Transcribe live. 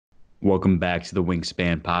Welcome back to the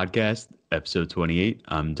Wingspan Podcast, episode 28.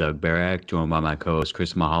 I'm Doug Barak, joined by my co-host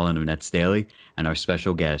Chris Mulholland of Nets Daily, and our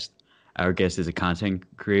special guest. Our guest is a content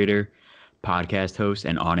creator, podcast host,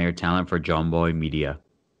 and on-air talent for Jomboy Media.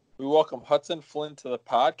 We welcome Hudson Flynn to the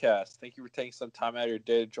podcast. Thank you for taking some time out of your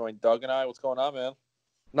day to join Doug and I. What's going on, man?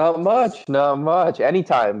 Not much.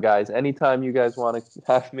 Anytime, guys. Anytime you guys want to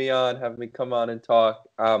have me on, have me come on and talk,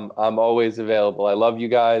 I'm always available. I love you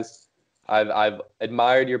guys. I've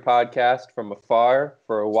admired your podcast from afar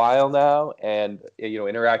for a while now, and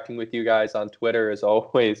interacting with you guys on Twitter is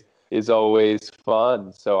always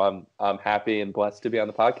fun. So I'm happy and blessed to be on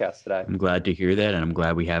the podcast today. I'm glad to hear that, and I'm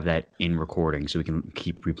glad we have that in recording so we can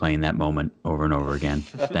keep replaying that moment over and over again.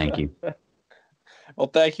 Thank you. Well,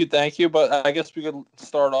 thank you. But I guess we could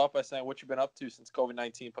start off by saying what you've been up to since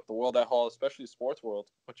COVID-19 put the world at halt, especially the sports world.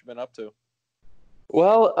 What you've been up to?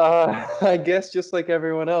 Well, I guess just like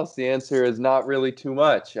everyone else, the answer is not really too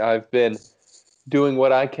much. I've been doing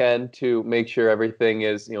what I can to make sure everything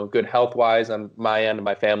is, good health-wise on my end and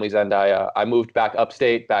my family's end. I moved back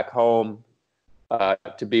upstate, back home,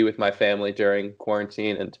 to be with my family during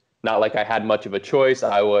quarantine, and not like I had much of a choice.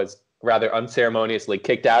 I was rather unceremoniously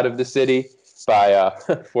kicked out of the city by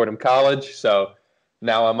Fordham College. So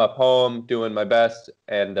now I'm up home doing my best,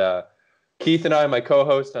 and Keith and I, my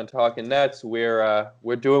co-host on Talkin Nets, we're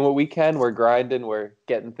doing what we can. We're grinding. We're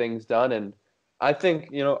getting things done. And I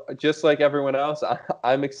think, just like everyone else,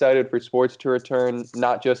 I'm excited for sports to return,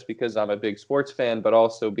 not just because I'm a big sports fan, but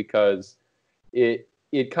also because it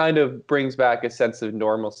kind of brings back a sense of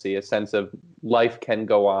normalcy, a sense of life can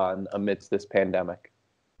go on amidst this pandemic.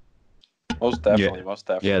 Most definitely.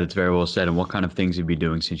 Yeah, that's very well said. And what kind of things have you been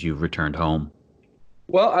doing since you've returned home?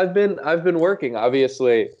 Well, I've been working.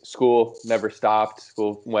 Obviously, school never stopped.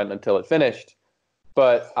 School went until it finished.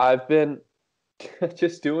 But I've been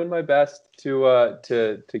just doing my best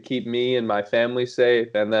to keep me and my family safe.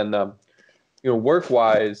 And then,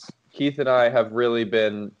 work-wise, Keith and I have really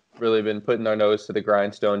been putting our nose to the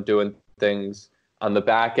grindstone, doing things on the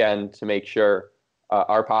back end to make sure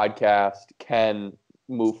our podcast can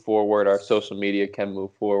move forward, our social media can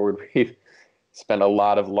move forward. We've spent a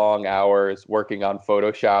lot of long hours working on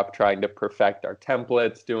Photoshop, trying to perfect our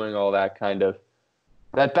templates, doing all that kind of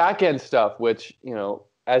that back end stuff, which,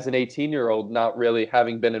 as an 18-year-old, not really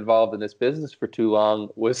having been involved in this business for too long,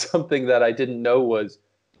 was something that I didn't know was,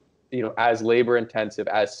 as labor intensive,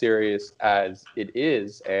 as serious as it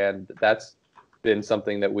is. And that's been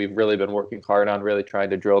something that we've really been working hard on, really trying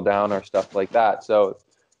to drill down our stuff like that. So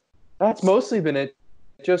that's mostly been it.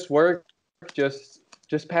 Just work, just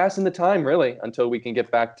passing the time, really, until we can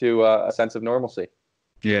get back to a sense of normalcy.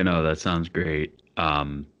 Yeah, no, that sounds great.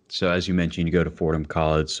 So as you mentioned, you go to Fordham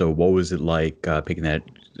College. So what was it like picking that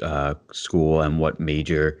school, and what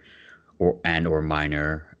major or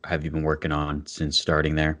minor have you been working on since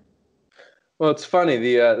starting there? Well, it's funny.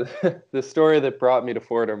 The story that brought me to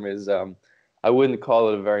Fordham is I wouldn't call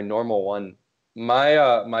it a very normal one.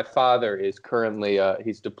 My father is currently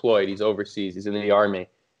he's deployed. He's overseas. He's in the Army.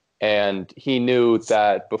 And he knew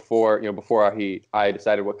that before I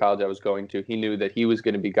decided what college I was going to, he knew that he was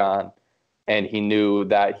going to be gone, and he knew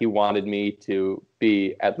that he wanted me to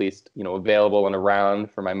be at least, available and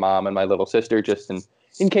around for my mom and my little sister, just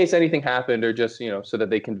in case anything happened, or just, so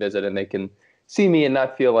that they can visit and they can see me and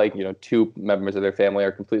not feel like, two members of their family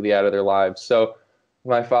are completely out of their lives. So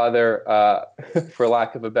my father, for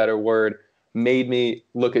lack of a better word, made me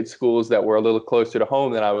look at schools that were a little closer to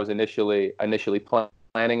home than I was initially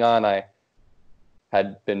planning on. I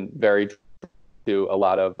had been very to a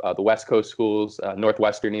lot of the West Coast schools,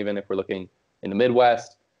 Northwestern even, if we're looking in the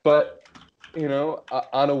Midwest. But,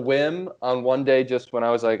 on a whim, on one day, just when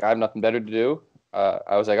I was like, I have nothing better to do,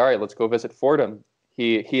 I was like, all right, let's go visit Fordham.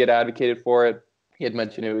 He had advocated for it. He had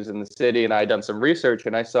mentioned it was in the city, and I had done some research,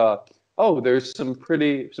 and I saw, there's some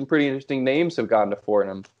pretty interesting names have gone to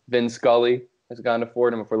Fordham. Vin Scully has gone to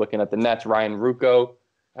Fordham. If we're looking at the Nets, Ryan Ruocco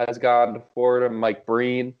has gone to Fordham, Mike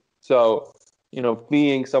Breen. So,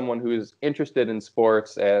 being someone who's interested in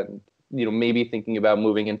sports and, maybe thinking about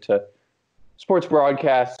moving into sports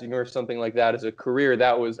broadcasting or something like that as a career,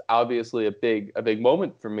 that was obviously a big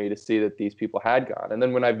moment for me to see that these people had gone. And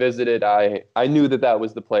then when I visited, I knew that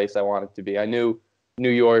was the place I wanted to be. I knew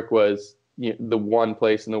New York was the one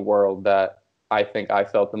place in the world that I think I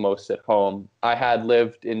felt the most at home. I had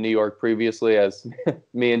lived in New York previously, as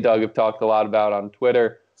me and Doug have talked a lot about on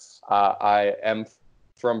Twitter. I am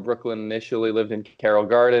from Brooklyn initially, lived in Carroll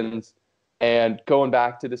Gardens, and going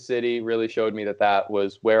back to the city really showed me that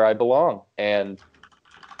was where I belong. And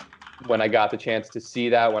when I got the chance to see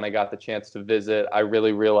that, when I got the chance to visit, I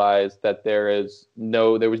really realized that there was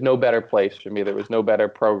no better place for me. There was no better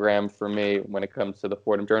program for me when it comes to the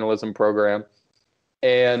Fordham journalism program.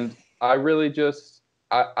 And I really just,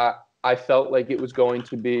 I felt like it was going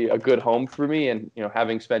to be a good home for me. And,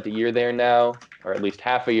 having spent a year there now, or at least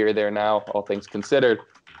half a year there now, all things considered,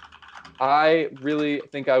 I really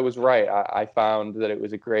think I was right. I found that it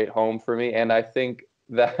was a great home for me. And I think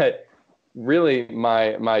that really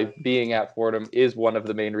my being at Fordham is one of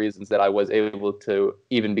the main reasons that I was able to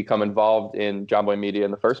even become involved in Jomboy Media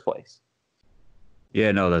in the first place.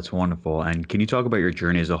 Yeah, no, that's wonderful. And can you talk about your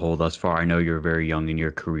journey as a whole thus far? I know you're very young in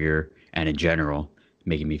your career and in general,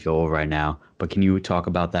 making me feel old right now. But can you talk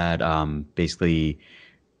about that? Basically,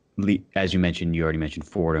 as you mentioned, you already mentioned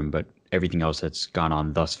Fordham, but everything else that's gone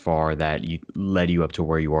on thus far that led you up to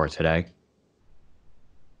where you are today?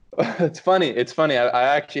 It's funny. I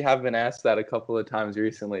actually have been asked that a couple of times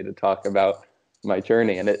recently to talk about my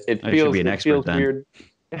journey, and it feels weird.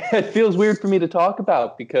 It feels weird for me to talk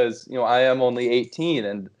about because I am only 18,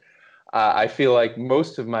 and I feel like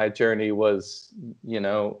most of my journey was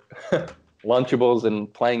Lunchables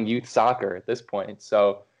and playing youth soccer at this point.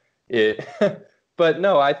 So but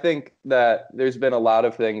no, I think that there's been a lot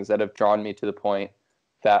of things that have drawn me to the point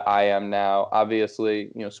that I am now.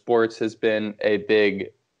 Obviously, sports has been a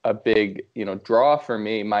big draw for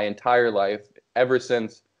me my entire life ever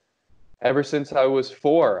since I was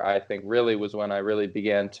 4. I think really was when I really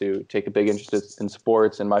began to take a big interest in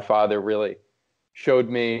sports, and my father really showed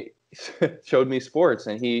me sports,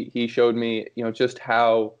 and he showed me just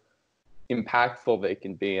how impactful they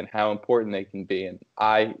can be and how important they can be. And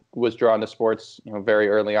I was drawn to sports very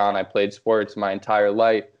early on. I played sports my entire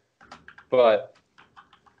life, but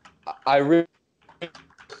I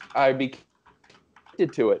became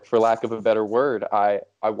to it, for lack of a better word. I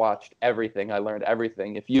watched everything. I learned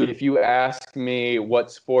everything. If you ask me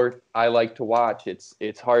what sport I like to watch,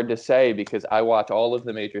 it's hard to say because I watch all of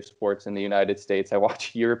the major sports in the United States. I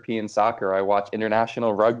watch European soccer. I watch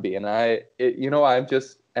international rugby, and I'm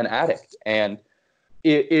just an addict. And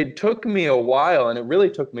it took me a while, and it really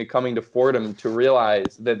took me coming to Fordham to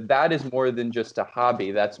realize that is more than just a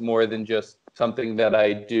hobby. That's more than just something that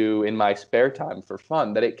I do in my spare time for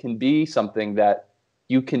fun. That it can be something that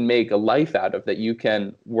you can make a life out of, that you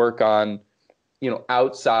can work on,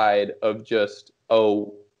 outside of just,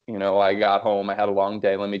 I got home, I had a long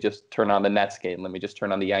day, let me just turn on the Nets game, let me just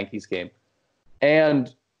turn on the Yankees game.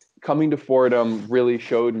 And coming to Fordham really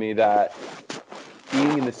showed me that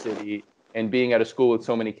being in the city and being at a school with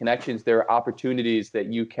so many connections, there are opportunities that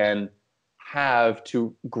you can have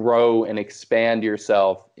to grow and expand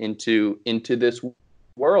yourself into this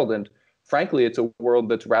world. And frankly, it's a world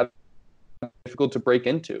that's rather difficult to break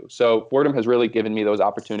into. So Fordham has really given me those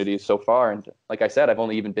opportunities so far. And like I said, I've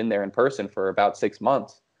only even been there in person for about 6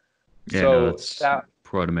 months. Yeah, so that's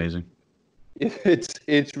quite amazing.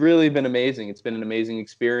 It's really been amazing. It's been an amazing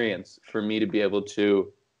experience for me to be able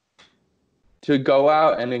to go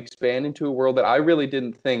out and expand into a world that I really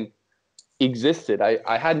didn't think existed.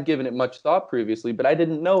 I hadn't given it much thought previously, but I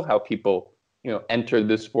didn't know how people enter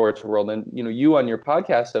the sports world. And you on your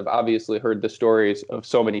podcast have obviously heard the stories of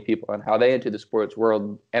so many people and how they enter the sports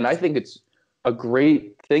world. And I think it's a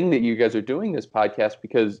great thing that you guys are doing this podcast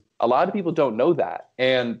because a lot of people don't know that.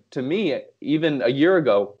 And to me, even a year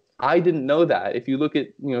ago, I didn't know that. If you look at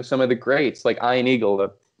some of the greats like Ian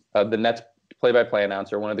Eagle, the Nets play-by-play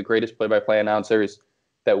announcer, one of the greatest play-by-play announcers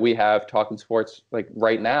that we have talking sports like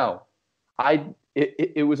right now,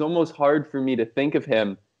 it was almost hard for me to think of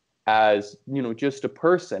him as just a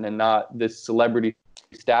person and not this celebrity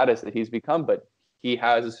status that he's become, but he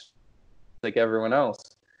has like everyone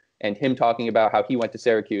else. And him talking about how he went to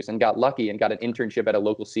Syracuse and got lucky and got an internship at a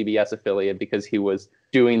local CBS affiliate because he was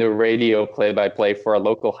doing the radio play-by-play for a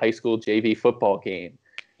local high school JV football game.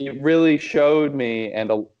 It really showed me,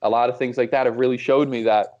 and a lot of things like that have really showed me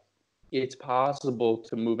that it's possible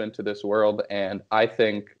to move into this world. And I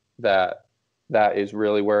think that is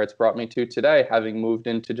really where it's brought me to today, having moved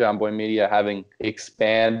into Jomboy Media, having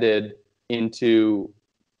expanded into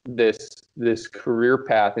this career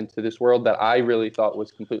path, into this world that I really thought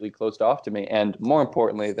was completely closed off to me. And more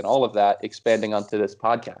importantly than all of that, expanding onto this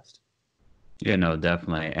podcast. Yeah, no,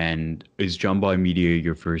 definitely. And is Jomboy Media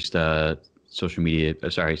your first sports media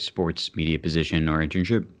position or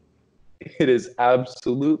internship? It is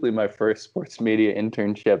absolutely my first sports media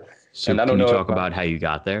internship. So and can you talk about how you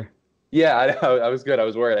got there? Yeah, I was good. I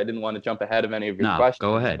was worried. I didn't want to jump ahead of any of your questions.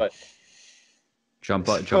 Go ahead. But jump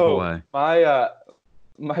away.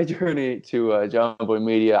 My journey to Jomboy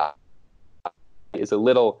Media is a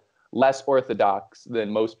little less orthodox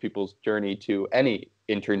than most people's journey to any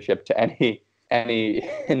internship to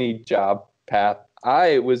any job path.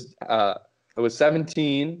 I was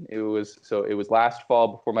 17. It was last fall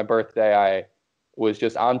before my birthday. I was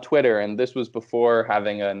just on Twitter, and this was before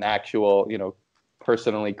having an actual,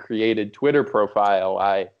 personally created Twitter profile.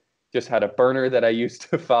 I just had a burner that I used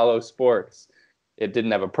to follow sports. It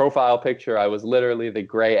didn't have a profile picture. I was literally the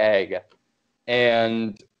gray egg.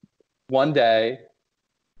 And one day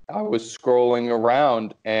I was scrolling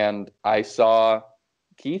around and I saw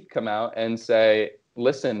Keith come out and say,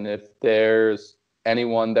 listen, if there's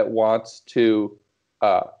anyone that wants to,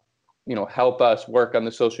 help us work on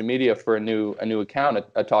the social media for a new account,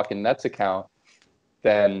 a Talkin Nets account,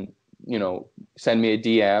 then, send me a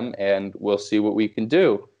DM and we'll see what we can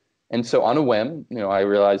do. And so on a whim, I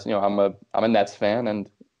realized, I'm a Nets fan, and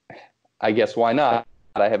I guess why not?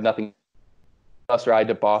 I have nothing bus ride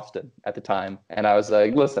to Boston at the time. And I was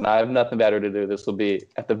like, listen, I have nothing better to do. This will be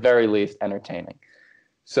at the very least entertaining.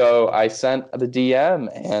 So I sent the DM,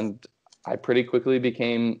 and I pretty quickly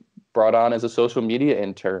became brought on as a social media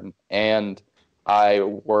intern. And I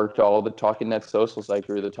worked all the Talkin Nets socials. I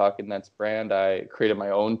grew the Talkin Nets brand. I created my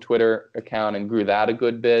own Twitter account and grew that a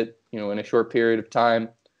good bit, in a short period of time.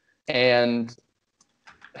 And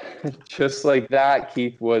just like that,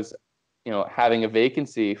 Keith was, having a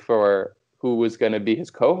vacancy for who was going to be his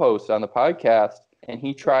co-host on the podcast. And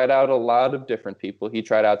he tried out a lot of different people. He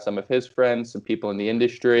tried out some of his friends, some people in the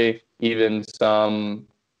industry, even some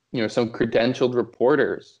credentialed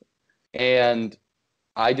reporters. And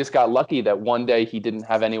I just got lucky that one day he didn't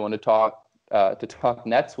have anyone to talk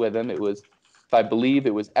Nets with him. I believe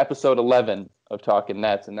it was episode 11 of Talkin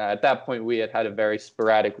Nets. And at that point, we had a very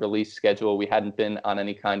sporadic release schedule. We hadn't been on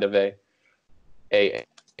any kind of a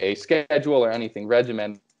schedule or anything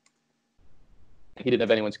regimented. He didn't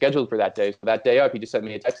have anyone scheduled for that day. So that day up, he just sent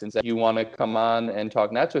me a text and said, you want to come on and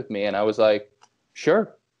talk Nets with me? And I was like,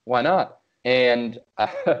 sure, why not? And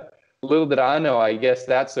little did I know, I guess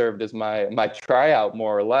that served as my tryout,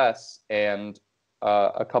 more or less. And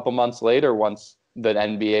a couple months later, once the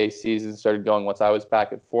NBA season started going, once I was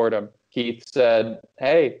back at Fordham, Keith said,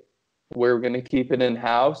 hey, we're going to keep it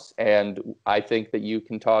in-house, and I think that you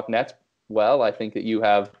can talk Nets well. I think that you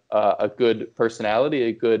have a good personality,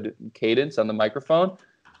 a good cadence on the microphone.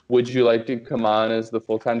 Would you like to come on as the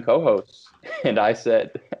full-time co-host? And I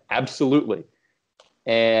said, absolutely.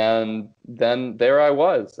 And then there I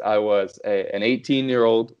was. I was an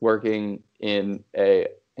 18-year-old working in a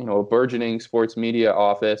burgeoning sports media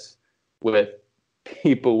office with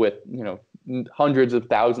people with, hundreds of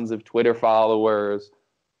thousands of Twitter followers,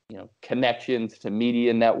 connections to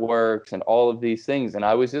media networks and all of these things. And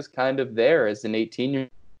I was just kind of there as an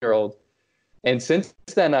 18-year-old. And since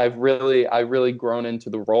then, I've really grown into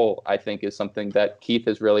the role, I think, is something that Keith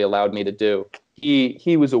has really allowed me to do.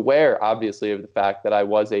 He was aware, obviously, of the fact that I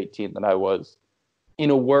was 18, that I was, in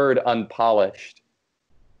a word, unpolished.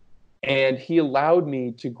 And he allowed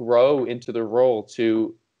me to grow into the role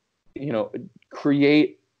to,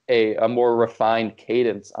 create a more refined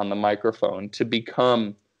cadence on the microphone, to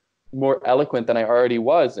become more eloquent than I already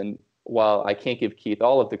was. And while I can't give Keith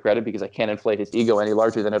all of the credit because I can't inflate his ego any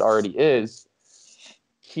larger than it already is,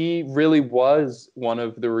 he really was one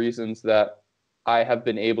of the reasons that I have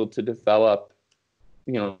been able to develop,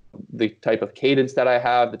 the type of cadence that I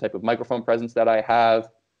have, the type of microphone presence that I have.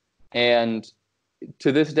 And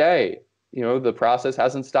to this day, the process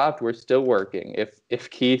hasn't stopped. We're still working. If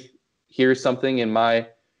Keith hears something in my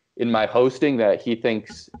hosting that he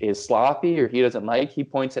thinks is sloppy or he doesn't like, he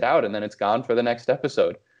points it out, and then it's gone for the next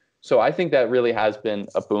episode. So I think that really has been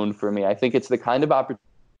a boon for me. I think it's the kind of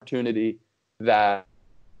opportunity that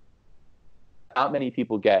not many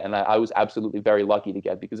people get, and I was absolutely very lucky to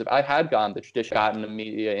get, because if I had gone the tradition, gotten a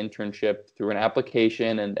media internship through an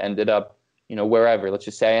application and ended up, wherever, let's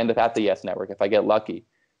just say I ended up at the Yes Network, if I get lucky,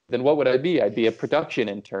 then what would I be? I'd be a production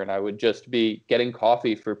intern. I would just be getting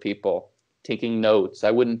coffee for people, taking notes.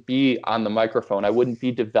 I wouldn't be on the microphone. I wouldn't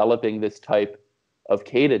be developing this type of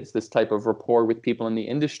cadence, this type of rapport with people in the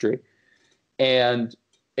industry. And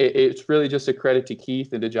it's really just a credit to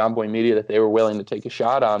Keith and to Jomboy Media that they were willing to take a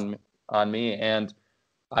shot on me. And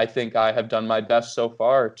I think I have done my best so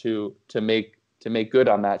far to make good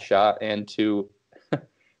on that shot and to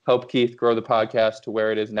help Keith grow the podcast to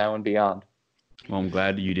where it is now and beyond. Well, I'm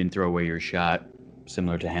glad you didn't throw away your shot,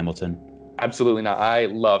 similar to Hamilton. Absolutely not. I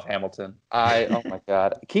love Hamilton. Oh my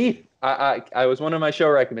God, Keith! I was one of my show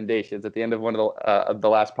recommendations at the end of one of the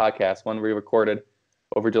last podcasts, one we recorded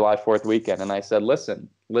over July 4th weekend, and I said, listen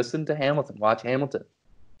to Hamilton, watch Hamilton,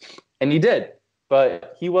 and he did,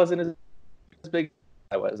 but he wasn't as big as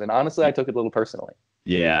I was, and honestly, I took it a little personally.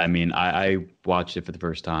 Yeah, I mean, I watched it for the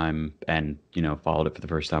first time and, followed it for the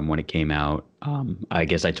first time when it came out. I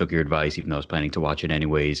guess I took your advice, even though I was planning to watch it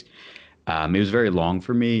anyways. It was very long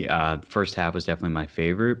for me. First half was definitely my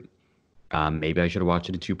favorite. Maybe I should have watched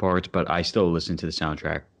it in two parts, but I still listen to the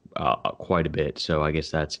soundtrack quite a bit. So I guess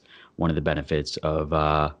that's one of the benefits of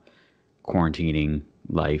quarantining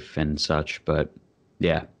life and such. But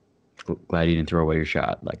yeah, glad you didn't throw away your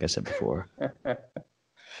shot, like I said before. I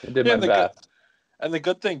did my best. And the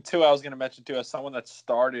good thing, too, I was going to mention, too, as someone that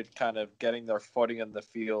started kind of getting their footing in the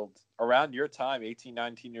field around your time, 18,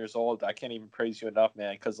 19 years old, I can't even praise you enough,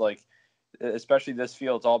 man, because, like, especially this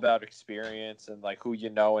field, it's all about experience and, like, who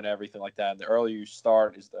you know and everything like that. And the earlier you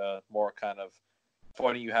start is the more kind of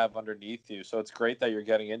footing you have underneath you. So it's great that you're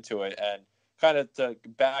getting into it. And kind of to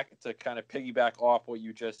piggyback off what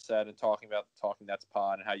you just said and talking about the Talkin Nets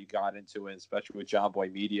pod and how you got into it, especially with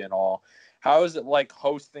Jomboy Media and all. How is it like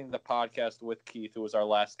hosting the podcast with Keith, who was our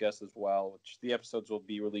last guest as well, which the episodes will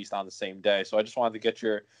be released on the same day. So I just wanted to get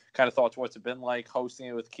your kind of thoughts. What's it been like hosting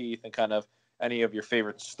it with Keith and kind of any of your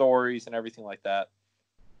favorite stories and everything like that?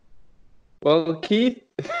 Well, Keith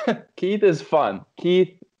is fun.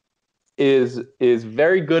 Keith is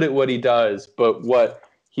very good at what he does, but what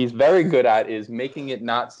he's very good at is making it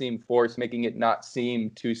not seem forced, making it not seem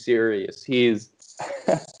too serious. He's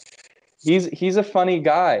a funny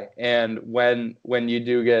guy, and when you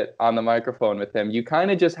do get on the microphone with him, you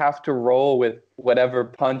kind of just have to roll with whatever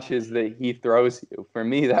punches that he throws you. For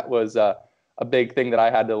me, that was a big thing that I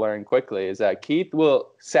had to learn quickly, is that Keith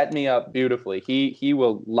will set me up beautifully. He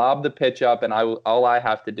will lob the pitch up, and all I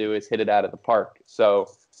have to do is hit it out of the park. So,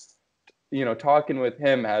 talking with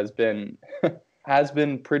him has been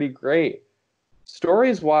pretty great.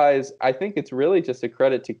 Stories wise, I think it's really just a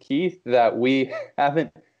credit to Keith that we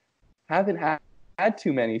haven't had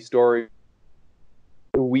too many stories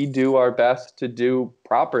we do our best to do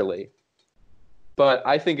properly. But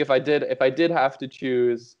I think if I did have to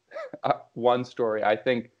choose one story, I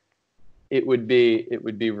think it would be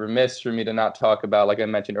remiss for me to not talk about, like I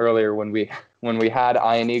mentioned earlier, when we had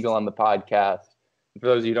Ian Eagle on the podcast. For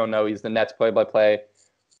those of you who don't know, he's the Nets play-by-play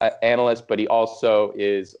analyst, but he also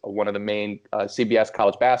is one of the main CBS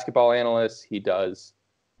college basketball analysts. He does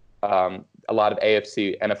a lot of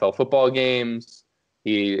AFC NFL football games.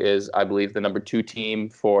 He is, I believe, the number 2 team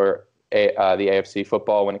for the AFC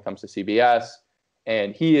football when it comes to CBS.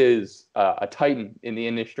 And he is a titan in the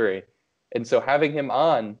industry. And so having him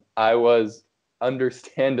on, I was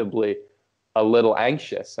understandably a little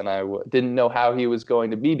anxious. And I didn't know how he was going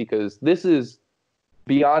to be, because this is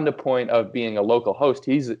beyond a point of being a local host.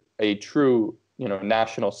 He's a true,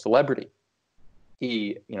 national celebrity.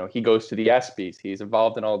 He goes to the ESPYs. He's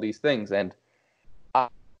involved in all these things. And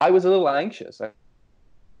I was a little anxious. I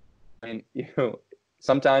mean,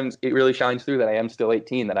 sometimes it really shines through that I am still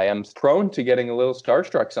 18, that I am prone to getting a little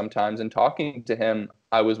starstruck sometimes. And talking to him,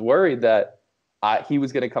 I was worried that he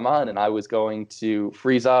was going to come on and I was going to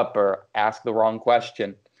freeze up or ask the wrong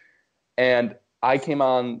question. And I came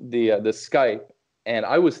on the Skype, and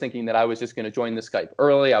I was thinking that I was just going to join the Skype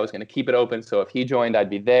early. I was going to keep it open, so if he joined,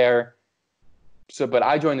 I'd be there. But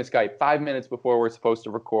I joined the Skype 5 minutes before we're supposed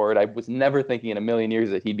to record. I was never thinking in a million years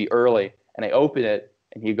that he'd be early. And I open it,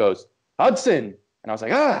 and he goes, "Hudson!" And I was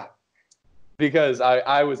like, because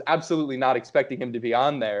I was absolutely not expecting him to be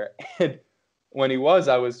on there. And when he was,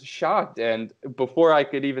 I was shocked. And before I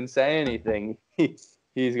could even say anything, he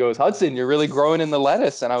goes, "Hudson, you're really growing in the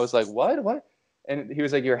lettuce." And I was like, what? And he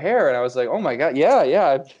was like, "Your hair." And I was like, "Oh my God,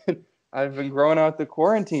 yeah. I've been growing out the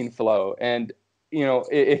quarantine flow." And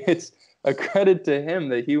it's a credit to him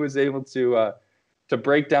that he was able to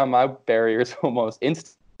break down my barriers almost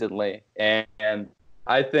instantly. And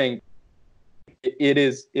I think it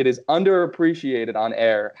is underappreciated on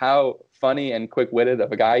air how funny and quick-witted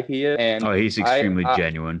of a guy he is. And he's extremely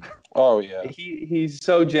genuine. Oh yeah, he's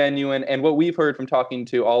so genuine. And what we've heard from talking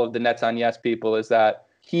to all of the Nets on Yes people is that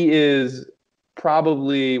he is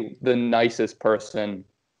probably the nicest person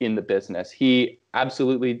in the business. He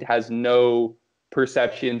absolutely has no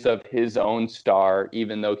perceptions of his own star,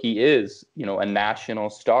 even though he is, a national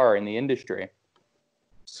star in the industry.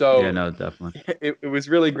 So yeah, no, definitely. It was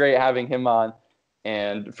really great having him on,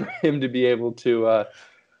 and for him to be able to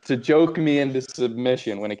joke me into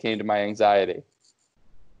submission when it came to my anxiety.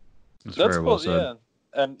 That's very well said.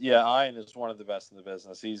 Yeah. And yeah, Ian is one of the best in the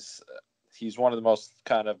business. He's one of the most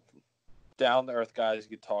kind of down-to-earth guys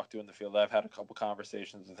you could talk to in the field. I've had a couple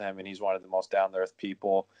conversations with him, and he's one of the most down-to-earth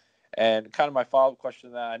people. And kind of my follow-up question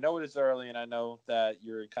to that, I know it is early, and I know that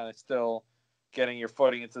you're kind of still getting your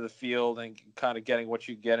footing into the field and kind of getting what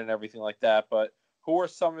you get and everything like that. But who are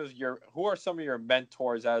some of your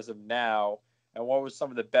mentors as of now? and what was some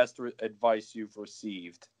of the best advice you've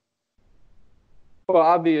received? Well,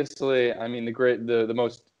 obviously, I mean,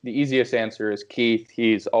 the easiest answer is Keith.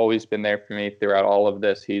 He's always been there for me throughout all of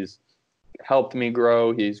this. He's helped me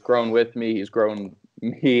grow. He's grown with me. He's grown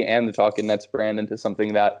me and the Talkin Nets brand into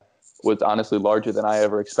something that was honestly larger than I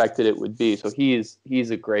ever expected it would be. So he's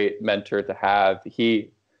a great mentor to have.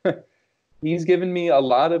 He's given me a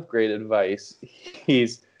lot of great advice.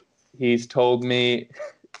 He's told me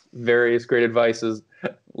various great advices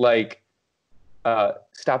like,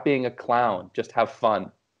 stop being a clown, just have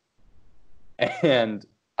fun. And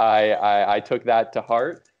I took that to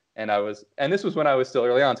heart, and this was when I was still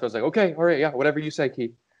early on, so I was like, okay, all right, yeah, whatever you say,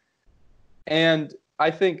 Keith. And I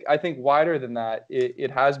think wider than that, it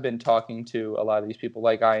has been talking to a lot of these people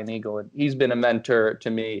like Ian Eagle, and he's been a mentor to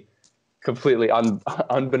me completely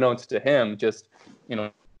unbeknownst to him, just,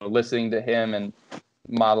 listening to him and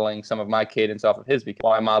modeling some of my cadence off of his,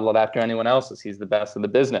 because I model it after anyone else's. He's the best in the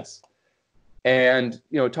business. And,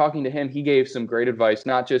 talking to him, he gave some great advice,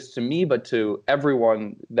 not just to me, but to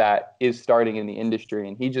everyone that is starting in the industry.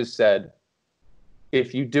 And he just said,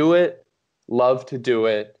 if you do it, love to do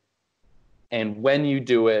it. And when you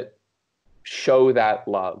do it, show that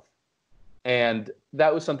love. And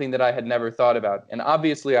that was something that I had never thought about. And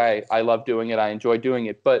obviously, I love doing it. I enjoy doing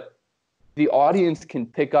it. But the audience can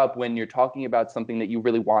pick up when you're talking about something that you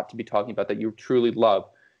really want to be talking about, that you truly love.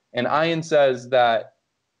 And Ian says that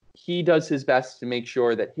he does his best to make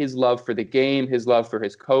sure that his love for the game, his love for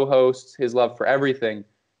his co-hosts, his love for everything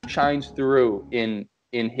shines through in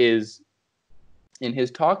his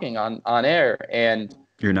talking on air. And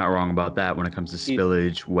you're not wrong about that when it comes to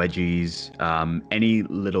spillage, wedgies, any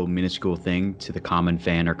little minuscule thing to the common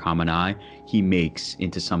fan or common eye, he makes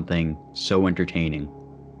into something so entertaining.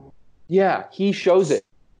 Yeah, he shows it.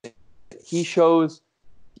 He shows,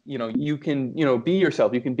 you can, be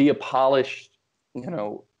yourself. You can be a polished,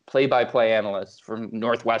 play-by-play analyst from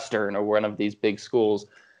Northwestern or one of these big schools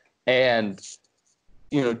and,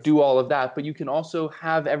 do all of that. But you can also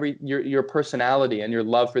have your personality and your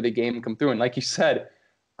love for the game come through. And like you said,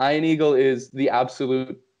 Ian Eagle is the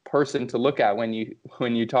absolute person to look at when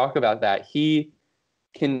you talk about that. He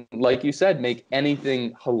can, like you said, make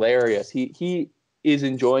anything hilarious. He is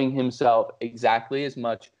enjoying himself exactly as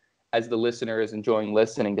much as the listener is enjoying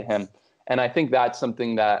listening to him. And I think that's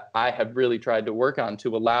something that I have really tried to work on,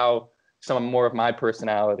 to allow some more of my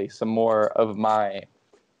personality, some more of my,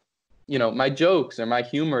 my jokes or my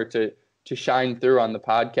humor to shine through on the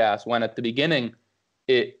podcast. When at the beginning,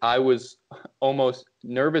 I was almost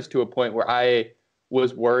nervous to a point where I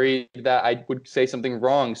was worried that I would say something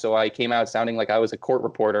wrong. So I came out sounding like I was a court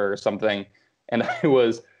reporter or something. And I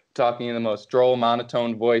was talking in the most droll,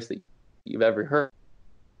 monotone voice that you've ever heard.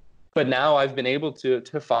 But now I've been able to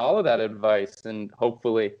follow that advice and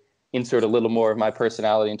hopefully insert a little more of my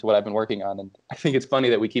personality into what I've been working on. And I think it's funny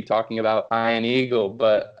that we keep talking about Ian Eagle,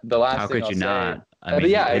 but the last How thing could you say, not? I mean,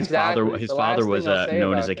 yeah, his exactly. His father was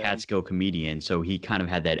known as a him, Catskill comedian, so he kind of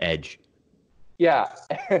had that edge. Yeah,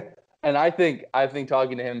 and I think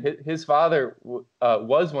talking to him, his father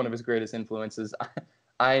was one of his greatest influences.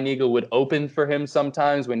 Ian Eagle would open for him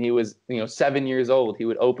sometimes when he was 7 years old. He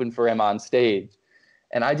would open for him on stage.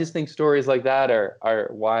 And I just think stories like that are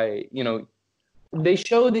why, they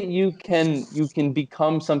show that you can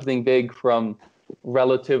become something big from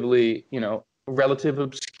relative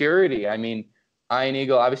obscurity. I mean, Ian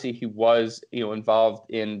Eagle, obviously he was,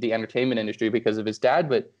 involved in the entertainment industry because of his dad,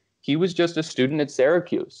 but he was just a student at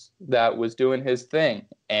Syracuse that was doing his thing.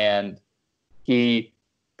 And he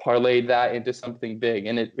parlayed that into something big.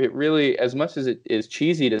 And it really, as much as it is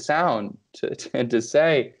cheesy to sound, to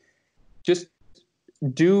say, just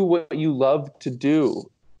do what you love to do.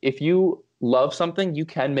 If you love something, you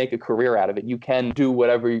can make a career out of it. You can do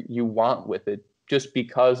whatever you want with it just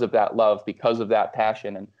because of that love, because of that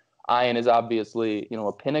passion. And Ian is obviously,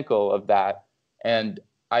 a pinnacle of that. And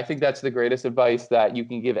I think that's the greatest advice that you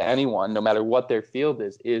can give anyone, no matter what their field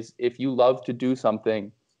is if you love to do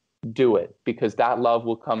something, do it, because that love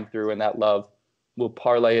will come through and that love will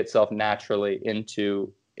parlay itself naturally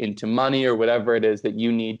into money or whatever it is that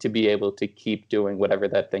you need to be able to keep doing whatever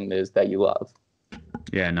that thing is that you love.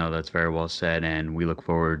 Yeah, no, that's very well said. And we look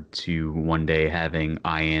forward to one day having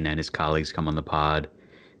Ian and his colleagues come on the pod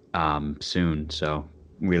soon. So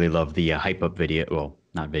really love the hype up video. Well,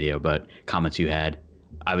 not video, but comments you had.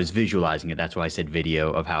 I was visualizing it. That's why I said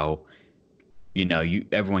video, of how,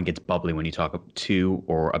 everyone gets bubbly when you talk to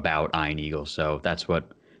or about Ian Eagle. So that's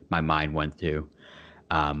what my mind went to.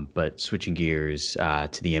 But switching gears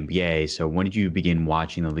to the NBA. So when did you begin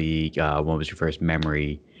watching the league? What was your first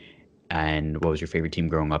memory? And what was your favorite team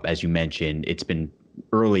growing up? As you mentioned, it's been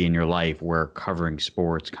early in your life where covering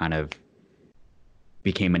sports kind of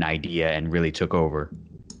became an idea and really took over?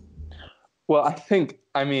 Well,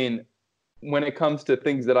 I mean, when it comes to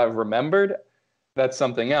things that I've remembered, that's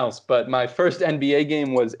something else. But my first NBA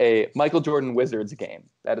game was a Michael Jordan Wizards game.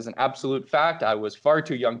 That is an absolute fact. I was far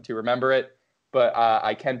too young to remember it. But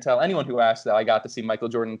I can tell anyone who asks that I got to see Michael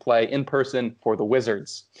Jordan play in person for the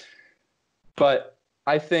Wizards. But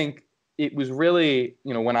I think it was really,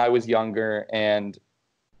 when I was younger, and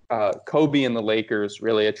Kobe and the Lakers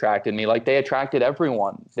really attracted me. Like, they attracted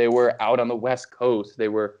everyone. They were out on the West Coast. They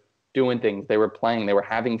were doing things. They were playing. They were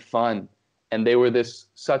having fun. And they were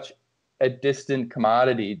such a distant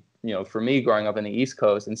commodity, for me growing up in the East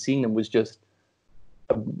Coast, and seeing them was just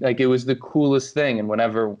like, it was the coolest thing. And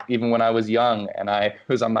even when I was young and I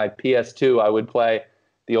was on my PS2, I would play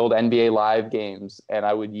the old NBA Live games, and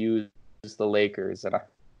I would use the Lakers, and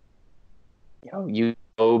use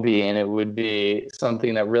Kobe, and it would be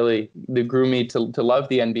something that really grew me to love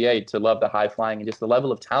the NBA, to love the high flying and just the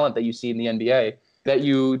level of talent that you see in the NBA that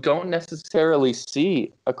you don't necessarily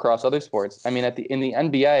see across other sports. I mean, in the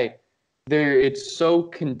NBA, it's so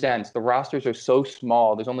condensed. The rosters are so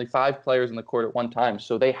small. There's only 5 players on the court at one time,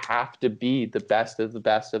 so they have to be the best of the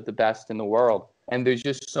best of the best in the world. And there's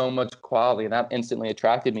just so much quality, and that instantly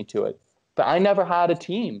attracted me to it. But I never had a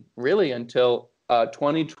team, really, until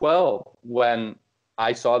 2012, when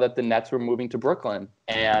I saw that the Nets were moving to Brooklyn.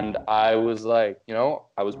 And I was like,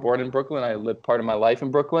 I was born in Brooklyn. I lived part of my life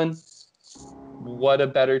in Brooklyn. What a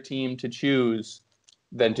better team to choose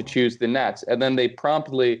than to choose the Nets. And then they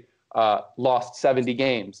promptly lost 70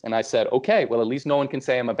 games. And I said, okay, well, at least no one can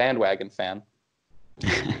say I'm a bandwagon fan.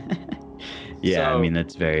 Yeah, so, I mean,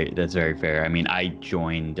 that's very fair. I mean, I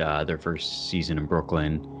joined their first season in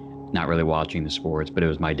Brooklyn, not really watching the sports, but it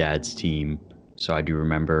was my dad's team. So I do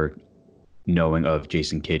remember knowing of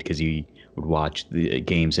Jason Kidd because he would watch the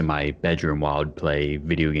games in my bedroom while I would play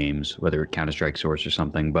video games, whether Counter-Strike Source or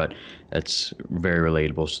something. But that's a very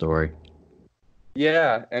relatable story.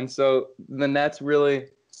 Yeah, and so the Nets really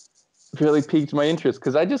piqued my interest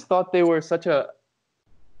because I just thought they were such a,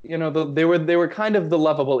 they were kind of the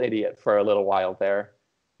lovable idiot for a little while there.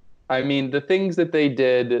 I mean, the things that they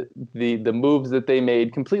did, the moves that they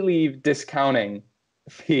made, completely discounting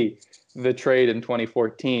the trade in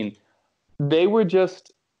 2014, they were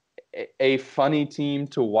just a funny team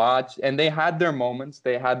to watch, and they had their moments,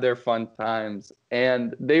 they had their fun times,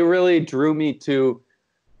 and they really drew me to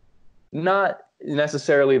not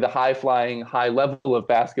necessarily the high-flying, high level of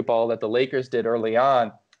basketball that the Lakers did early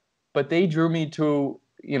on, but they drew me to,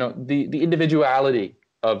 the individuality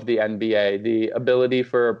of the NBA, the ability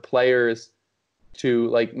for players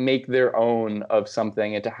to make their own of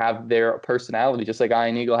something and to have their personality, just like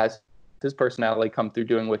Ian Eagle has his personality come through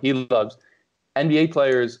doing what he loves. NBA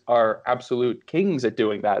players are absolute kings at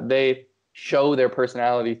doing that. They show their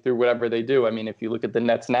personality through whatever they do. I mean, if you look at the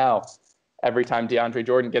Nets now, every time DeAndre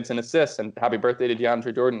Jordan gets an assist, and happy birthday to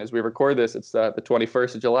DeAndre Jordan as we record this, it's the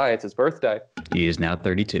 21st of July, it's his birthday. He is now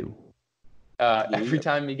 32. Every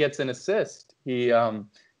time he gets an assist, he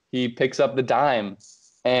picks up the dime.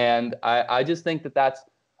 And I just think that that's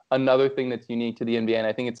another thing that's unique to the NBA, and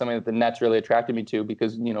I think it's something that the Nets really attracted me to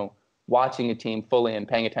because, watching a team fully and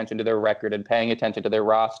paying attention to their record and paying attention to their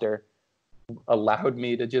roster allowed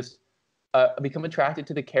me to just become attracted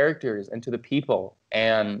to the characters and to the people.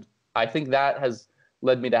 And I think that has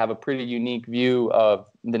led me to have a pretty unique view of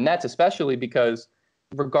the Nets, especially because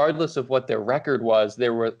regardless of what their record was,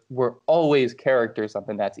 there were always characters on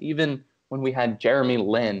the Nets. Even when we had Jeremy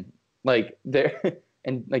Lin,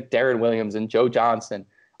 and Darren Williams and Joe Johnson.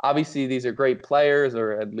 Obviously, these are great players,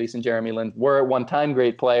 or at least in Jeremy Lin, were at one time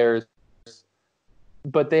great players.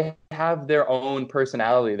 But they have their own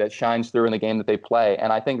personality that shines through in the game that they play.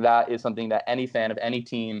 And I think that is something that any fan of any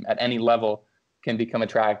team at any level can become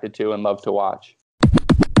attracted to and love to watch.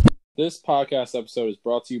 This podcast episode is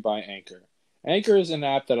brought to you by Anchor. Anchor is an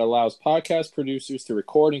app that allows podcast producers to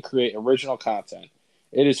record and create original content.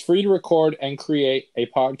 It is free to record and create a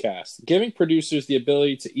podcast, giving producers the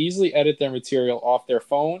ability to easily edit their material off their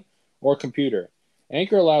phone or computer.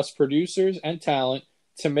 Anchor allows producers and talent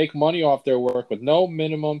to make money off their work with no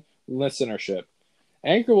minimum listenership.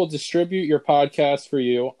 Anchor will distribute your podcast for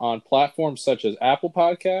you on platforms such as Apple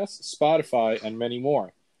Podcasts, Spotify, and many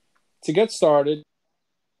more. To get started,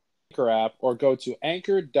 Anchor app or go to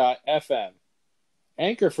anchor.fm.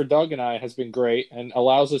 Anchor for Doug and I has been great and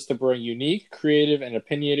allows us to bring unique, creative, and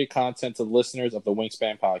opinionated content to listeners of the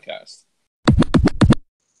Wingspan Podcast.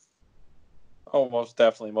 Oh, most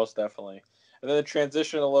definitely, most definitely. And then to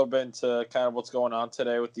transition a little bit into kind of what's going on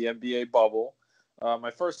today with the NBA bubble.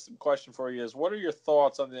 My first question for you is, what are your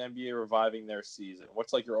thoughts on the NBA reviving their season?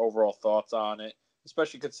 What's like your overall thoughts on it,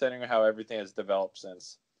 especially considering how everything has developed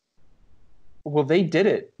since? Well, they did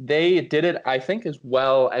it. They did it, I think, as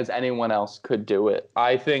well as anyone else could do it.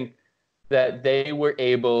 I think that they were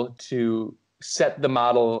able to set the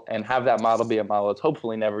model and have that model be a model that's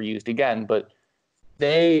hopefully never used again, but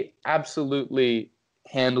they absolutely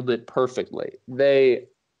handled it perfectly. They,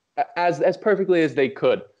 as perfectly as they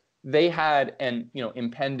could. They had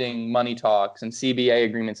impending money talks and CBA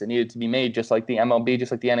agreements that needed to be made, just like the MLB,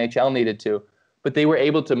 just like the NHL needed to. But they were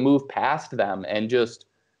able to move past them and just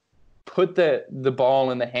put the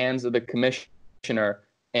ball in the hands of the commissioner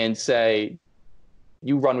and say,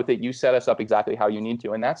 you run with it, you set us up exactly how you need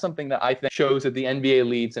to. And that's something that I think shows that the NBA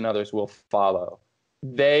leads and others will follow.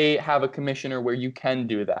 They have a commissioner where you can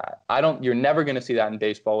do that. You're never going to see that in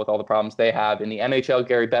baseball with all the problems they have. In the NHL,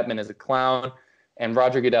 Gary Bettman is a clown and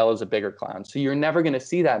Roger Goodell is a bigger clown. So you're never going to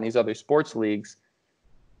see that in these other sports leagues.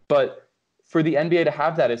 But for the NBA to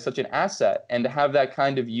have that is such an asset, and to have that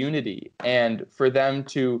kind of unity, and for them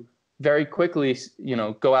to very quickly,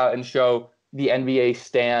 go out and show the NBA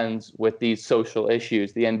stands with these social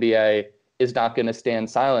issues. The NBA is not going to stand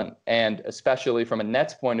silent. And especially from a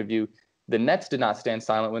Nets point of view, the Nets did not stand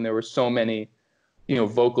silent when there were so many,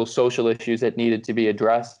 vocal social issues that needed to be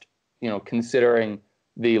addressed, considering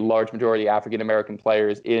the large majority African-American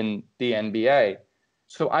players in the NBA.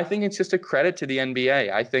 So I think it's just a credit to the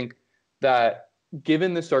NBA. I think that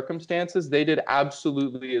given the circumstances, they did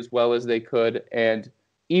absolutely as well as they could. And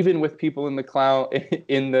even with people in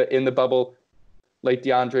the bubble, like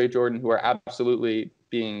DeAndre Jordan, who are absolutely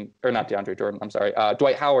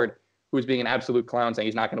Dwight Howard, who was being an absolute clown, saying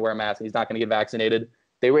he's not going to wear a mask and he's not going to get vaccinated.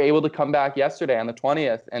 They were able to come back yesterday on the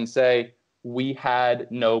 20th and say, we had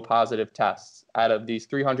no positive tests. Out of these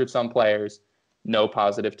 300-some players, no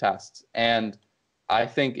positive tests. And I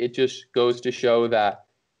think it just goes to show that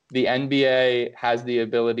the NBA has the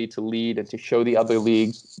ability to lead and to show the other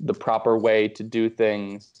leagues the proper way to do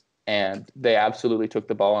things. And they absolutely took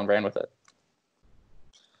the ball and ran with it.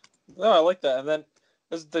 No, I like that. And then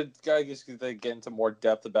as the guy gets to get into more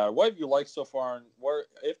depth about it, what have you liked so far? And what,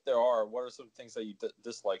 if there are, what are some things that you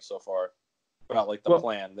dislike so far about like their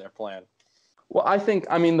plan? Well,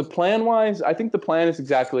 the plan-wise, I think the plan is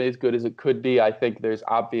exactly as good as it could be. I think there's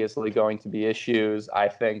obviously going to be issues. I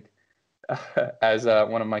think, as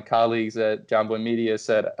one of my colleagues at Jomboy Media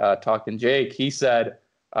said, Talkin Jake, he said,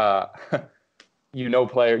 young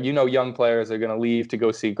players are going to leave to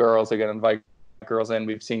go see girls. They're going to invite girls in.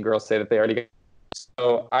 We've seen girls say that they already.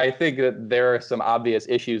 So I think that there are some obvious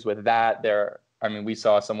issues with that. We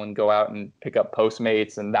saw someone go out and pick up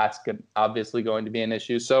Postmates, and that's obviously going to be an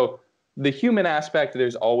issue. So the human aspect,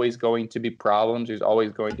 there's always going to be problems. There's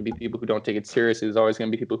always going to be people who don't take it seriously. There's always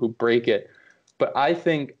going to be people who break it. But I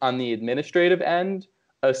think on the administrative end,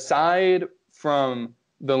 aside from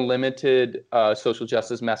the limited social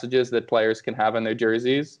justice messages that players can have on their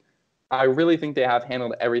jerseys, I really think they have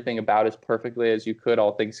handled everything about as perfectly as you could,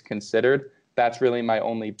 all things considered. That's really my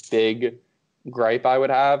only big gripe I would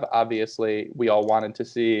have. Obviously, we all wanted to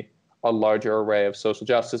see a larger array of social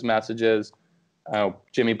justice messages.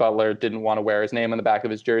 Jimmy Butler didn't want to wear his name on the back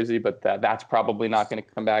of his jersey, but that's probably not going to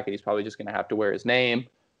come back. He's probably just going to have to wear his name.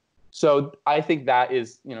 So I think that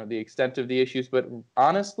is, the extent of the issues. But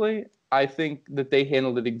honestly, I think that they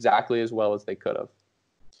handled it exactly as well as they could have.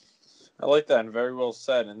 I like that, and very well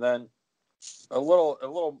said. And then a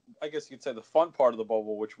little, I guess you could say the fun part of the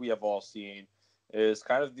bubble, which we have all seen, is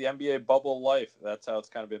kind of the NBA bubble life. That's how it's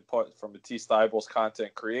kind of been put, from Matisse Thybulle's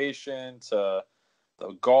content creation to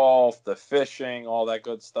the golf, the fishing, all that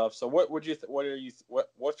good stuff. So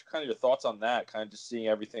what's kind of your thoughts on that? Kind of just seeing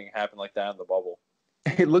everything happen like that in the bubble.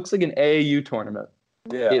 It looks like an AAU tournament.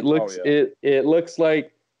 Yeah. It looks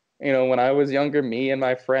like, when I was younger, me and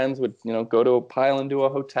my friends would, go to a pile into a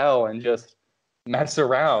hotel and just mess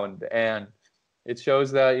around. And it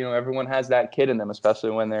shows that, everyone has that kid in them, especially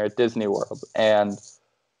when they're at Disney World. And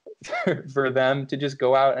for them to just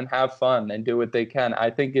go out and have fun and do what they can, I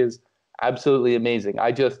think is absolutely amazing.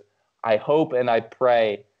 I hope and I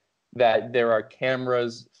pray that there are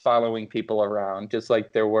cameras following people around, just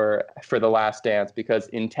like there were for The Last Dance, because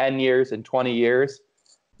in 10 years and 20 years,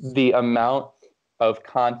 the amount of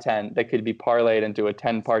content that could be parlayed into a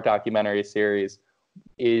 10-part documentary series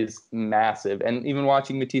is massive. And even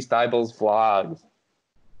watching Matisse Thybulle's vlogs,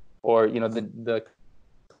 or, the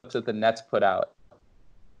clips that the Nets put out,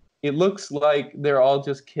 it looks like they're all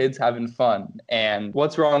just kids having fun. And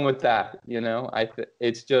what's wrong with that?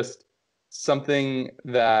 It's just something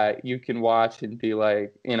that you can watch and be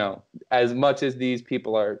like, as much as these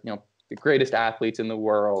people are, the greatest athletes in the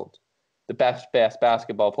world, the best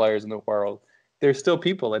basketball players in the world. There's still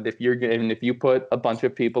people, and if you put a bunch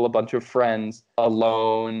of friends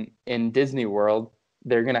alone in Disney World,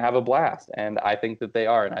 they're gonna have a blast, and I think that they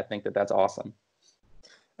are, and I think that that's awesome.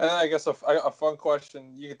 And I guess a fun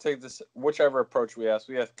question. You can take this whichever approach we asked.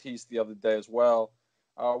 We asked Keith the other day as well.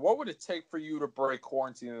 What would it take for you to break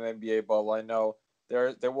quarantine in the NBA bubble? I know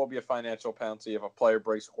there will be a financial penalty if a player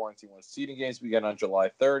breaks quarantine when seeding games begin on July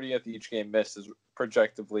 30th. Each game missed is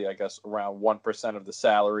projectively, I guess, around 1% of the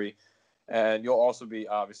salary. And you'll also be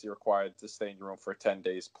obviously required to stay in your room for 10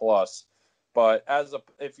 days plus. But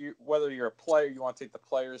whether you're a player, you want to take the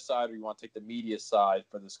player's side or you want to take the media side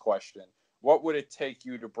for this question, what would it take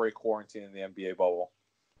you to break quarantine in the NBA bubble?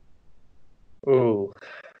 Ooh,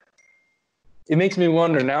 it makes me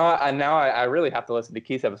wonder. Now I really have to listen to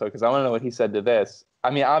Keith's episode because I want to know what he said to this. I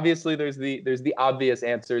mean, obviously there's the obvious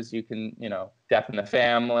answers. You can, death in the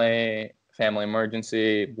family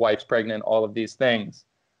emergency, wife's pregnant, all of these things.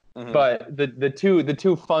 Mm-hmm. But the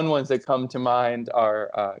two fun ones that come to mind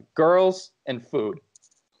are girls and food.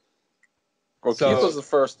 Well, Keith was the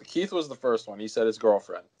first. Keith was the first one. He said his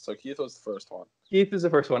girlfriend. So Keith was the first one. Keith is the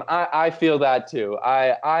first one. I feel that too.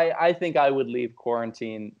 I think I would leave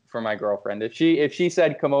quarantine for my girlfriend. If she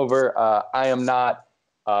said come over, I am not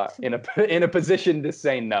in a position to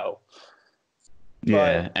say no.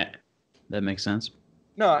 Yeah, that makes sense.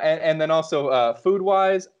 No, and then also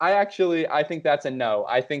food-wise, I think that's a no.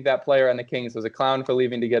 I think that player on the Kings was a clown for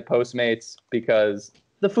leaving to get Postmates because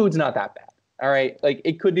the food's not that bad. All right, like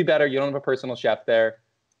it could be better. You don't have a personal chef there,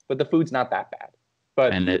 but the food's not that bad.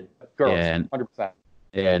 But girls, 100%.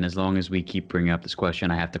 Yeah, and as long as we keep bringing up this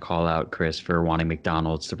question, I have to call out Chris for wanting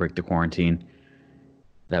McDonald's to break the quarantine.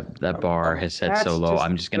 That bar has set so low.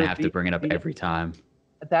 I'm just gonna have to bring it up every time.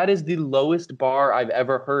 That is the lowest bar I've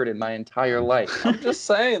ever heard in my entire life. I'm just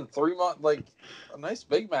saying, 3 months, like a nice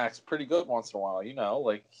Big Mac's pretty good once in a while.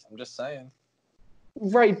 Like I'm just saying.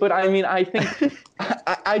 Right, but I mean, I think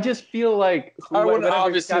I just feel like I wouldn't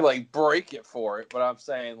obviously break it for it, but I'm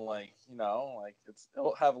saying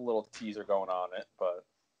it'll have a little teaser going on it, but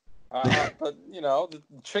the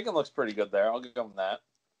chicken looks pretty good there. I'll give them that.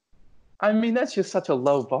 I mean, that's just such a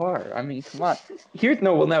low bar. I mean, come on. Here's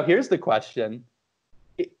the question.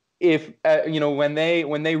 If when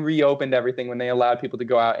they reopened everything, when they allowed people to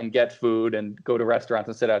go out and get food and go to restaurants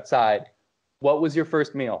and sit outside, what was your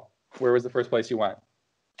first meal? Where was the first place you went?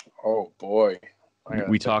 Oh boy.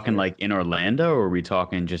 We talking like in Orlando, or are we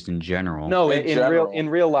talking just in general? No, in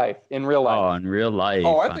real life. In real life. Oh, in real life.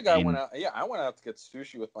 Oh, I think I went out. Yeah, I went out to get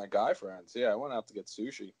sushi with my guy friends. Yeah, I went out to get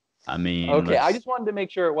sushi. I mean, okay. I just wanted to make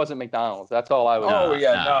sure it wasn't McDonald's. That's all I was. Oh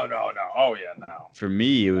yeah, no. Oh yeah, no. For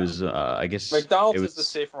me, it was. I guess McDonald's is the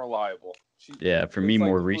safe and reliable. For me,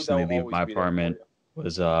 more recently, leaving my apartment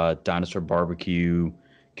was Dinosaur Barbecue,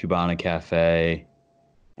 Cubana Cafe,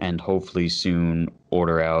 and hopefully soon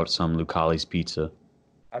order out some Lucali's Pizza.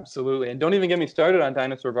 Absolutely. And don't even get me started on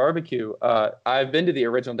Dinosaur Barbecue. I've been to the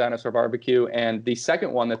original Dinosaur Barbecue, and the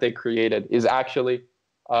second one that they created is actually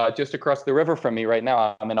just across the river from me right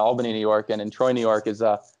now. I'm in Albany, New York, and in Troy, New York is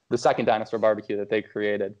the second Dinosaur Barbecue that they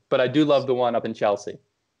created. But I do love the one up in Chelsea.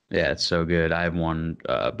 Yeah, it's so good. I have one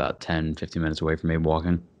about 10, 15 minutes away from me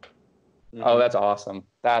walking. Mm-hmm. Oh, that's awesome.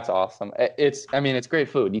 That's awesome. It's great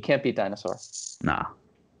food. You can't beat Dinosaur. Nah.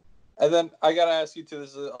 And then I got to ask you, too,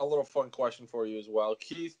 this is a little fun question for you as well.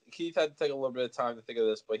 Keith had to take a little bit of time to think of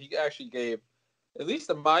this, but he actually gave, at least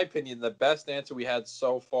in my opinion, the best answer we had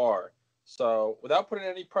so far. So without putting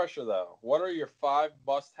any pressure, though, what are your 5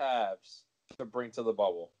 must-haves to bring to the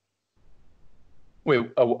bubble? Wait,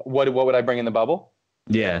 what would I bring in the bubble?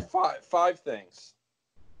 Yeah. 5 things.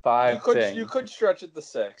 5 things. You could stretch it to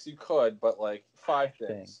 6. You could, but 5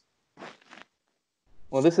 things.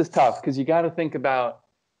 Well, this is tough because you got to think about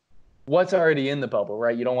what's already in the bubble,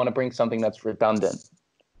 right? You don't want to bring something that's redundant.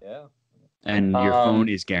 Yeah. And your phone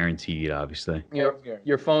is guaranteed, obviously.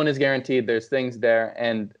 Your phone is guaranteed. There's things there.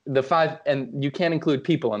 And the 5, and you can't include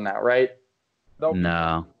people in that, right?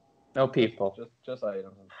 No. No people. Just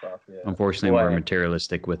items and stuff, yeah. Unfortunately, we're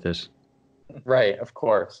materialistic with this. Right, of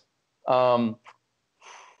course. Well,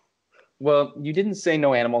 you didn't say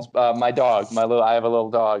no animals. My dog, I have a little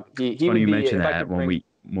dog. He funny you mentioned that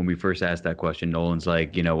when we first asked that question, Nolan's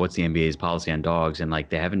like, what's the NBA's policy on dogs? And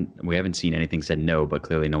we haven't seen anything said no, but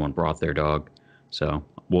clearly no one brought their dog, so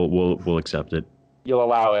we'll accept it. You'll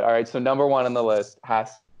allow it, all right? So number 1 on the list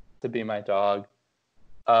has to be my dog.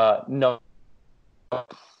 No,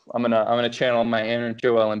 I'm gonna channel my inner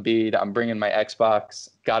Joel Embiid. I'm bringing my Xbox.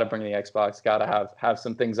 Got to bring the Xbox. Got to have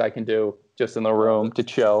some things I can do just in the room to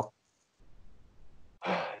chill.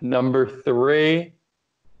 Number 3.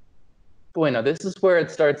 Boy, no, this is where it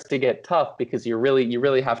starts to get tough because you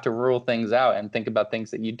really have to rule things out and think about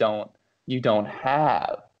things that you don't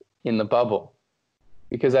have in the bubble.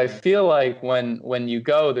 Because I feel like when you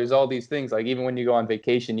go, there's all these things. Like even when you go on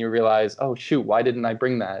vacation, you realize, oh shoot, why didn't I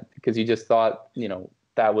bring that? Because you just thought,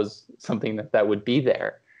 that was something that would be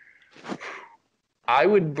there. I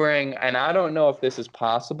would bring, and I don't know if this is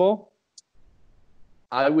possible.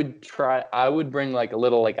 I would bring like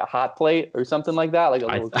a hot plate or something like that, like a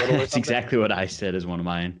little griddle or That's something. exactly what I said as one of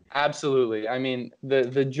mine. Absolutely. I mean,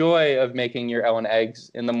 the joy of making your own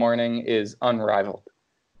eggs in the morning is unrivaled.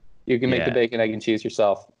 You can make the bacon, egg, and cheese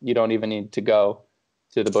yourself. You don't even need to go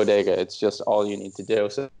to the bodega. It's just all you need to do.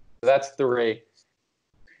 So that's 3.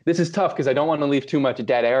 This is tough because I don't want to leave too much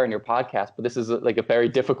dead air in your podcast, but this is like a very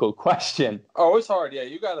difficult question. Oh, it's hard. Yeah,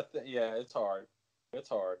 you got to yeah, it's hard. It's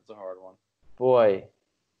hard. It's a hard one. Boy.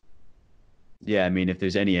 Yeah, I mean, if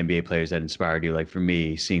there's any NBA players that inspired you, like for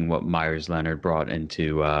me, seeing what Myers Leonard brought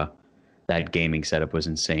into that gaming setup was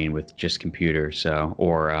insane with just computers. So,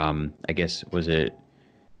 or I guess, was it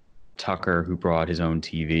Tucker who brought his own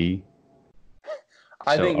TV?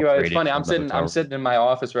 I think it's funny. I'm sitting in my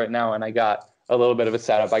office right now, and I got a little bit of a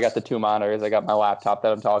setup. I got the 2 monitors. I got my laptop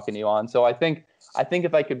that I'm talking to you on. So I think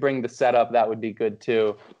if I could bring the setup, that would be good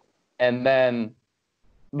too. And then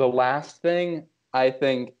the last thing I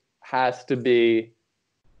think has to be,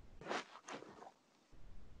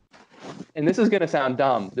 and this is going to sound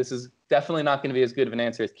dumb. This is definitely not going to be as good of an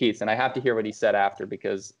answer as Keith's, and I have to hear what he said after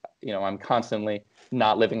because, I'm constantly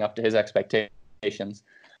not living up to his expectations.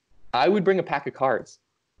 I would bring a pack of cards.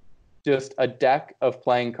 Just a deck of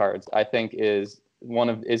playing cards, I think is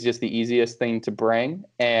just the easiest thing to bring.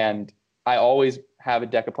 And I always have a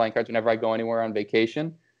deck of playing cards whenever I go anywhere on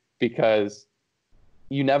vacation because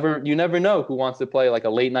you never know who wants to play like a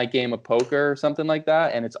late night game of poker or something like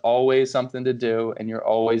that. And it's always something to do and you're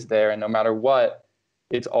always there. And no matter what,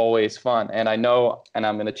 it's always fun. And I know, and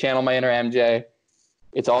I'm going to channel my inner MJ,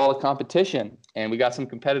 it's all a competition. And we got some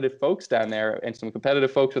competitive folks down there and some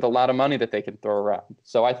competitive folks with a lot of money that they can throw around.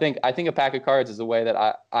 So I think a pack of cards is a way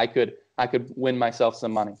that I could win myself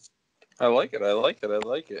some money. I like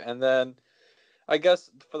it. And then I guess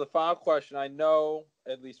for the final question, I know,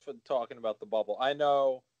 at least for talking about the bubble, I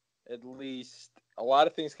know at least a lot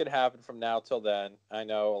of things could happen from now till then. I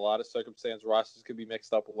know a lot of circumstances, rosters could be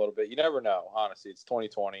mixed up a little bit. You never know, honestly. It's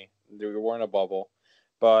 2020. We're in a bubble.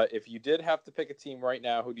 But if you did have to pick a team right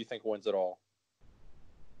now, who do you think wins it all?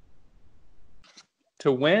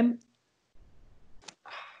 To win?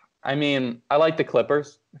 I mean, I like the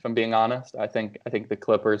Clippers, if I'm being honest. I think the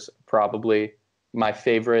Clippers probably my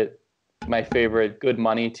favorite good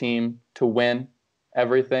money team to win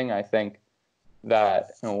everything. I think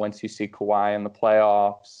that once you see Kawhi in the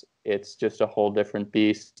playoffs, it's just a whole different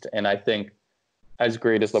beast. And I think as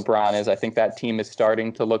great as LeBron is, I think that team is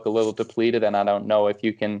starting to look a little depleted, and I don't know if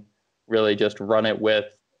you can really just run it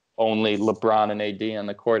with only LeBron and AD on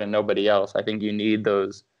the court and nobody else. I think you need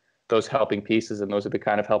those helping pieces, and those are the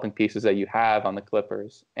kind of helping pieces that you have on the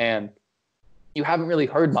Clippers. And you haven't really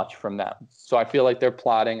heard much from them. So I feel like they're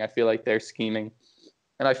plotting. I feel like they're scheming.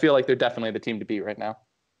 And I feel like they're definitely the team to beat right now.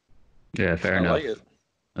 Yeah, fair enough. Like it.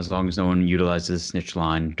 As long as no one utilizes the snitch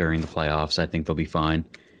line during the playoffs, I think they'll be fine.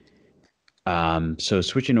 So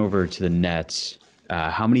switching over to the Nets,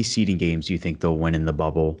 how many seeding games do you think they'll win in the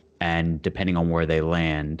bubble? And depending on where they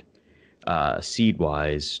land,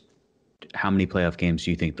 seed-wise, how many playoff games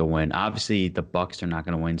do you think they'll win? Obviously, the Bucks are not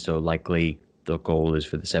going to win, so likely the goal is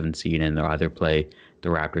for the 7th seed, and they'll either play the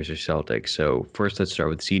Raptors or Celtics. So first, let's start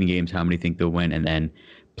with seeding games. How many think they'll win? And then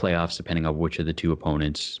playoffs, depending on which of the 2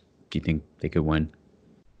 opponents do you think they could win?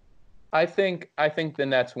 I think the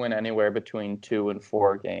Nets win anywhere between 2 and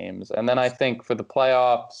 4 games. And then I think for the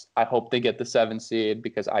playoffs, I hope they get the 7th seed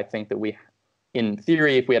because I think that in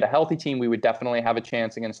theory, if we had a healthy team, we would definitely have a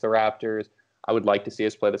chance against the Raptors. I would like to see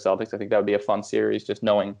us play the Celtics. I think that would be a fun series, just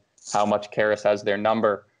knowing how much Karras has their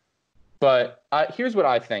number. But here's what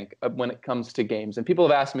I think when it comes to games. And people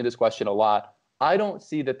have asked me this question a lot. I don't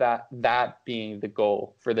see that being the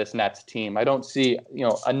goal for this Nets team. I don't see,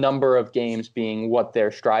 a number of games being what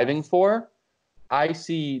they're striving for. I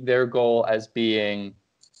see their goal as being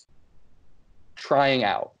trying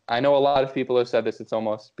out. I know a lot of people have said this. It's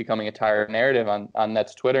almost becoming a tired narrative on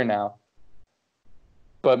Nets Twitter now.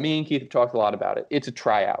 But me and Keith have talked a lot about it. It's a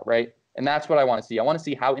tryout, right? And that's what I want to see. I want to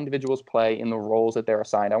see how individuals play in the roles that they're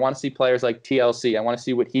assigned. I want to see players like TLC. I want to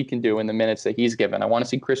see what he can do in the minutes that he's given. I want to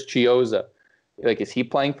see Chris Chiozza. Like, is he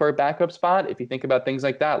playing for a backup spot? If you think about things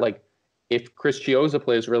like that, like if Chris Chiozza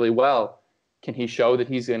plays really well, can he show that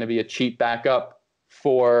he's going to be a cheap backup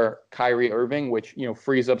for Kyrie Irving, which,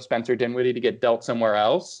 frees up Spencer Dinwiddie to get dealt somewhere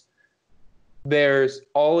else? there's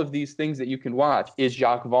all of these things that you can watch. Is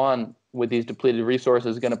Jacques Vaughn, with these depleted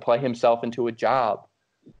resources, going to play himself into a job?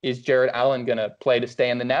 Is Jared Allen going to play to stay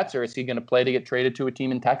in the Nets, or is he going to play to get traded to a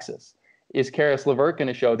team in Texas? Is Karis LeVert going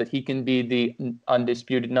to show that he can be the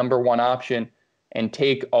undisputed number one option and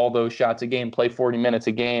take all those shots a game, play 40 minutes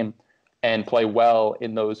a game, and play well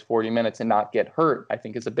in those 40 minutes and not get hurt? I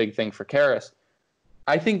think is a big thing for Karis.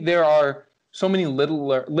 I think there are so many little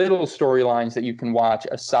storylines that you can watch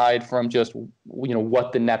aside from just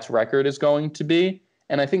what the Nets record is going to be,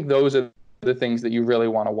 and I think those are the things that you really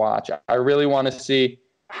want to watch. I really want to see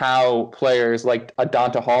how players like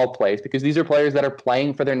Adonta Hall plays, because these are players that are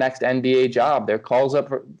playing for their next NBA job. They're calls up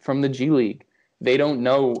from the G League. They don't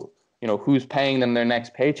know who's paying them their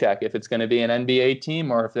next paycheck, if it's going to be an NBA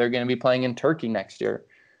team or if they're going to be playing in Turkey next year.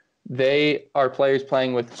 They are players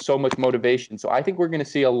playing with so much motivation. So I think we're going to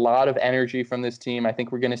see a lot of energy from this team. I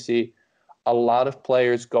think we're going to see a lot of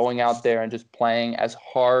players going out there and just playing as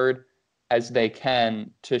hard as they can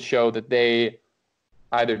to show that they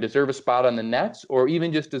either deserve a spot on the Nets or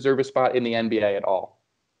even just deserve a spot in the NBA at all.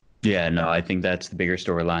 Yeah, no, I think that's the bigger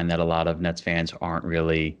storyline that a lot of Nets fans aren't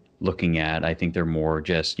really looking at. I think they're more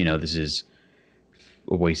just, this is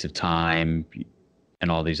a waste of time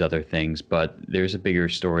and all these other things, but there's a bigger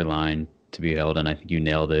storyline to be held, and I think you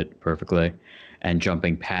nailed it perfectly. And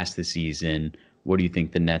jumping past the season, what do you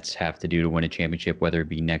think the Nets have to do to win a championship, whether it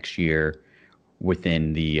be next year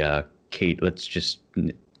within the let's just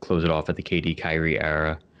close it off at the KD Kyrie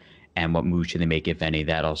era, and what moves should they make, if any?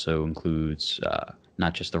 That also includes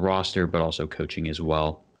not just the roster, but also coaching as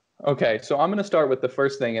well. Okay, so I'm going to start with the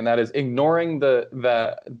first thing, and that is ignoring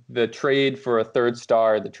the trade for a third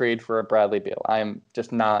star, the trade for a Bradley Beal. I'm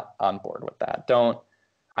just not on board with that.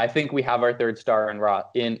 I think we have our third star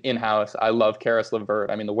in-house. I love Karis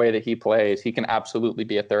LeVert. I mean, the way that he plays, he can absolutely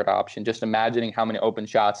be a third option. Just imagining how many open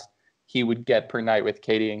shots he would get per night with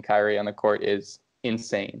KD and Kyrie on the court is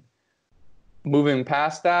insane. Moving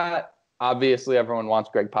past that, obviously everyone wants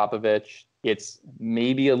Greg Popovich. It's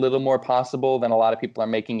maybe a little more possible than a lot of people are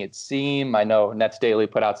making it seem. I know Nets Daily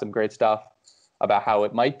put out some great stuff about how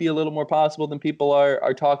it might be a little more possible than people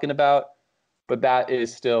are talking about, but that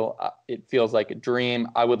is still, it feels like a dream.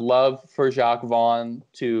 I would love for Jacques Vaughn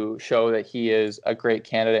to show that he is a great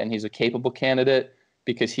candidate and he's a capable candidate,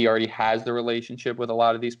 because he already has the relationship with a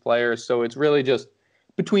lot of these players. So it's really just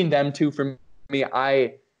between them two for me.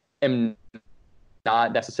 I am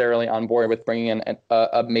not necessarily on board with bringing in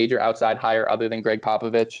a major outside hire other than Greg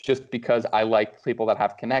Popovich, just because I like people that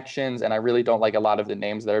have connections, and I really don't like a lot of the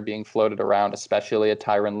names that are being floated around, especially a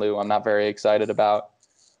Tyronn Lue. I'm not very excited about.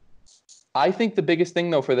 I think the biggest thing,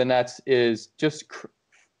 though, for the Nets is just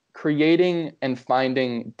creating and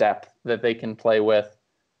finding depth that they can play with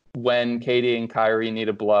when KD and Kyrie need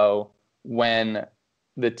a blow, when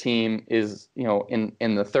the team is, in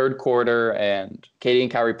the third quarter and KD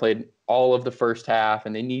and Kyrie played all of the first half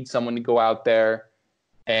and they need someone to go out there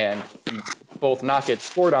and both not get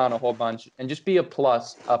scored on a whole bunch and just be a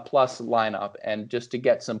plus lineup and just to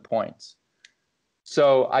get some points.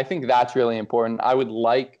 So I think that's really important. I would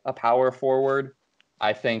like a power forward.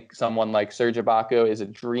 I think someone like Serge Ibaka is a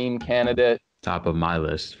dream candidate. Top of my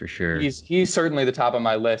list for sure. He's certainly the top of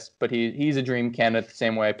my list, but he's a dream candidate the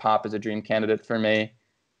same way Pop is a dream candidate for me.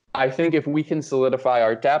 I think if we can solidify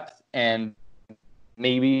our depth and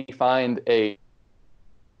maybe find a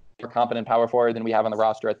more competent power forward than we have on the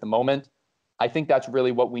roster at the moment, I think that's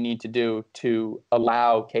really what we need to do to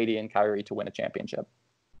allow KD and Kyrie to win a championship.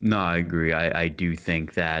 No, I agree. I do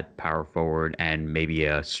think that power forward and maybe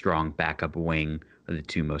a strong backup wing are the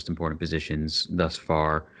two most important positions thus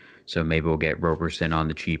far. So maybe we'll get Roberson on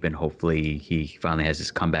the cheap, and hopefully he finally has his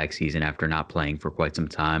comeback season after not playing for quite some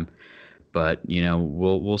time. But,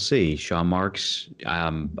 we'll see. Sean Marks,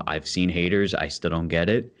 I've seen haters. I still don't get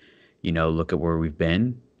it. Look at where we've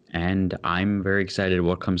been. And I'm very excited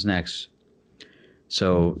what comes next.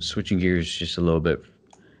 So switching gears just a little bit.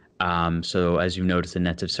 So as you've noticed, the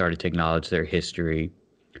Nets have started to acknowledge their history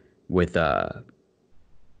with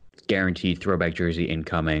guaranteed throwback jersey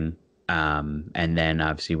incoming. And then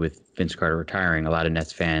obviously with Vince Carter retiring, a lot of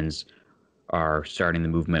Nets fans are starting the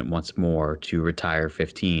movement once more to retire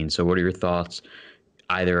 15. So what are your thoughts?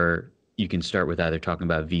 You can start with either talking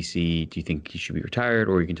about VC, do you think he should be retired?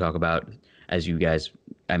 Or you can talk about, as you guys,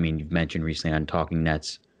 you've mentioned recently on Talking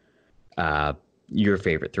Nets, your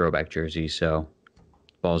favorite throwback jersey. So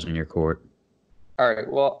ball's in your court. All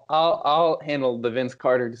right. Well, I'll handle the Vince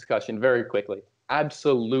Carter discussion very quickly.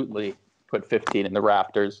 Absolutely put 15 in the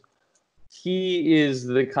rafters. He is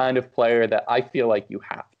the kind of player that I feel like you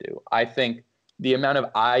have to. I think the amount of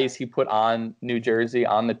eyes he put on New Jersey,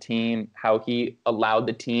 on the team, how he allowed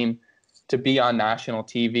the team to be on national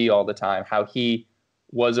TV all the time, how he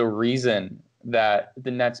was a reason that the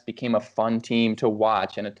Nets became a fun team to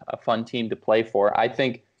watch and a fun team to play for. I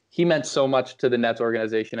think he meant so much to the Nets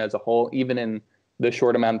organization as a whole, even in the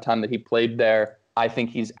short amount of time that he played there. I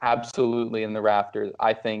think he's absolutely in the rafters.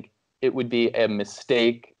 I think it would be a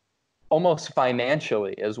mistake, almost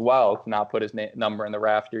financially as well, to not put his number in the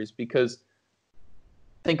rafters, because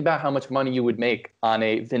think about how much money you would make on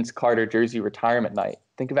a Vince Carter jersey retirement night.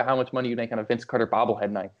 Think about how much money you'd make on a Vince Carter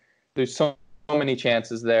bobblehead night. There's so many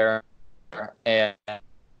chances there. And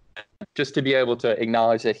just to be able to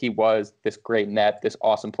acknowledge that he was this great Net, this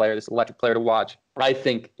awesome player, this electric player to watch, I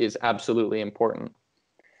think is absolutely important.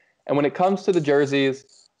 And when it comes to the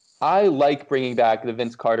jerseys, I like bringing back the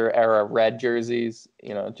Vince Carter era red jerseys,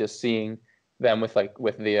 just seeing them with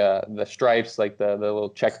the stripes, like the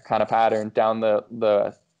little check kind of pattern down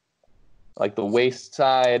the waist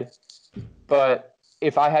side. But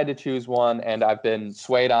if I had to choose one, and I've been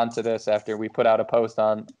swayed onto this after we put out a post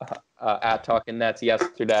on at Talkin Nets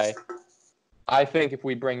yesterday, I think if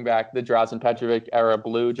we bring back the Drazen Petrovic era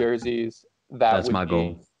blue jerseys, that's my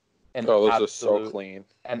goal. Those are so clean.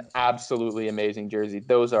 An absolutely amazing jersey.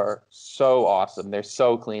 Those are so awesome. They're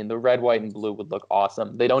so clean. The red, white, and blue would look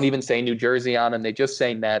awesome. They don't even say New Jersey on them. They just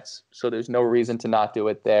say Nets, so there's no reason to not do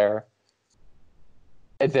it there.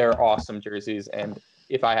 They're awesome jerseys, and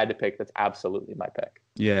if I had to pick, that's absolutely my pick.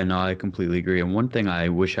 Yeah, no, I completely agree. And one thing I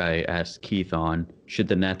wish I asked Keith on, should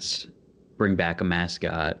the Nets bring back a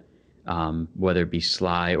mascot, whether it be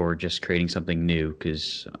Sly or just creating something new?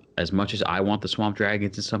 Because as much as I want the Swamp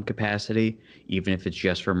Dragons in some capacity, even if it's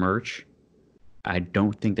just for merch, I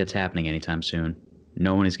don't think that's happening anytime soon.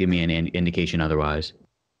 No one has given me any indication otherwise.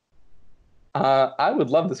 I would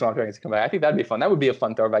love the Swamp Dragons to come back. I think that'd be fun. That would be a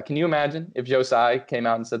fun throwback. Can you imagine if Josiah came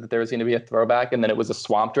out and said that there was going to be a throwback and then it was a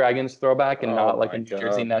Swamp Dragons throwback and not like a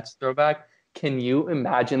Jersey Nets throwback? Can you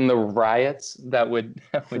imagine the riots that would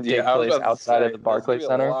take place outside of the Barclays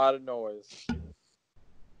Center? A lot of noise.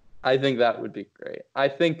 I think that would be great. I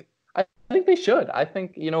think they should. I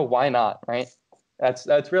think, why not, right?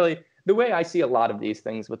 That's really the way I see a lot of these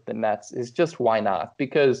things with the Nets is just why not?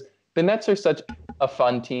 Because the Nets are such a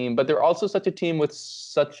fun team, but they're also such a team with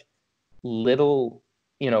such little,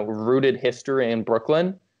 rooted history in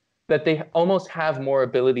Brooklyn that they almost have more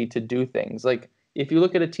ability to do things. Like if you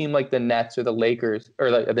look at a team like the Nets or the Lakers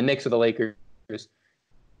or like the Knicks or the Lakers,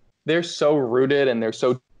 they're so rooted and they're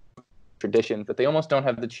so tradition that they almost don't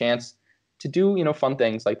have the chance to do, fun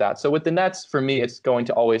things like that. So with the Nets, for me, it's going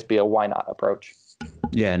to always be a why not approach.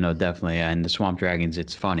 Yeah, no, definitely. And the Swamp Dragons,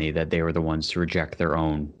 it's funny that they were the ones to reject their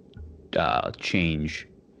own change.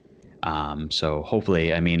 So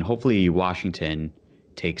hopefully Washington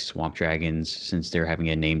takes Swamp Dragons since they're having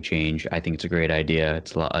a name change. I think it's a great idea.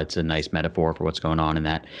 It's a nice metaphor for what's going on in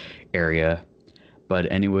that area.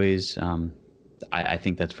 But anyways, I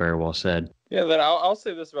think that's very well said. Yeah, then I'll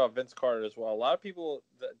say this about Vince Carter as well. A lot of people,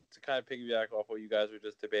 to kind of piggyback off what you guys were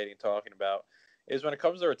just debating, talking about, is when it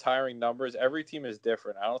comes to retiring numbers, every team is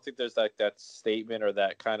different. I don't think there's like that statement or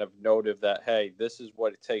that kind of notive that, hey, this is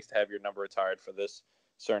what it takes to have your number retired for this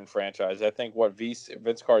certain franchise. I think what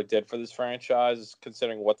Vince Carter did for this franchise is,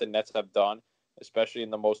 considering what the Nets have done, especially in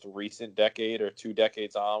the most recent decade or 2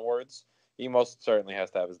 decades onwards, he most certainly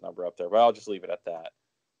has to have his number up there. But I'll just leave it at that.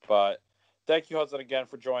 But thank you, Hudson, again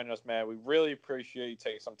for joining us, man. We really appreciate you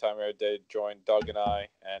taking some time every day to join Doug and I.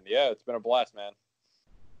 And yeah, it's been a blast, man.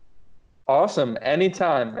 Awesome.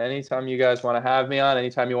 Anytime you guys want to have me on,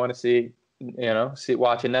 anytime you want to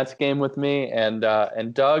watch a Nets game with me and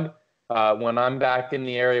Doug, when I'm back in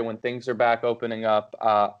the area, when things are back opening up,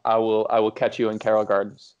 I will catch you in Carroll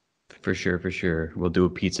Gardens. For sure. We'll do a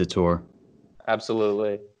pizza tour.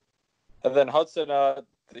 Absolutely. And then Hudson,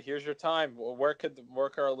 here's your time. Where could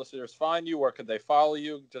our listeners find you? Where could they follow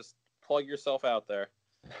you? Just plug yourself out there.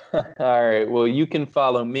 All right. Well, you can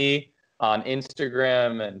follow me on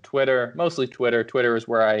Instagram and Twitter, mostly Twitter. Twitter is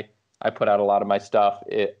where I put out a lot of my stuff.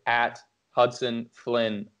 At Hudson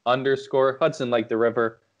Flynn _. Hudson like the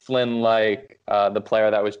river, Flynn like the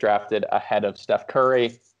player that was drafted ahead of Steph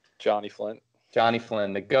Curry. Johnny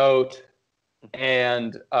Flynn, the GOAT.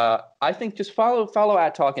 And I think just follow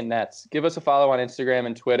at Talkin Nets. Give us a follow on Instagram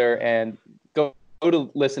and Twitter, and go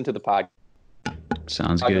to listen to the podcast.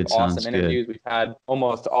 Sounds good. Awesome interviews. We've had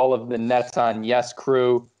almost all of the Nets on Yes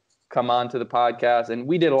crew come on to the podcast, and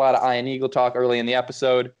we did a lot of Iron Eagle talk early in the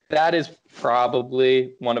episode. That is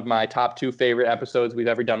probably one of my top 2 favorite episodes we've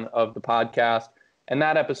ever done of the podcast. And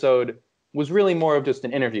that episode was really more of just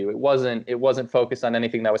an interview. It wasn't focused on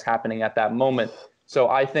anything that was happening at that moment. So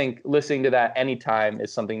I think listening to that anytime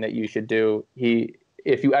is something that you should do.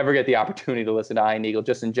 if you ever get the opportunity to listen to Iron Eagle,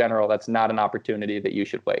 just in general, that's not an opportunity that you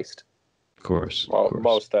should waste. Of course. Well, of course.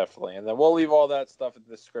 most definitely. And then we'll leave all that stuff in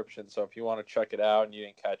the description. So if you want to check it out and you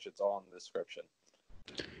didn't catch it, it's all in the description.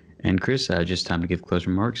 And Chris, just time to give closing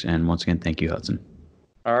remarks. And once again, thank you, Hudson.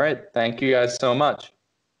 All right. Thank you guys so much.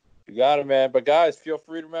 You got it, man. But guys, feel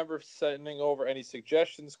free to remember sending over any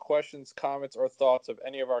suggestions, questions, comments, or thoughts of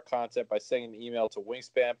any of our content by sending an email to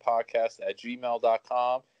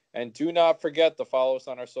wingspanpodcast@gmail.com. And do not forget to follow us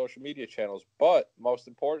on our social media channels. But most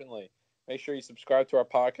importantly, make sure you subscribe to our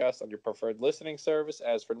podcast on your preferred listening service.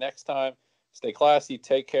 As for next time, stay classy,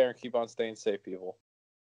 take care, and keep on staying safe, people.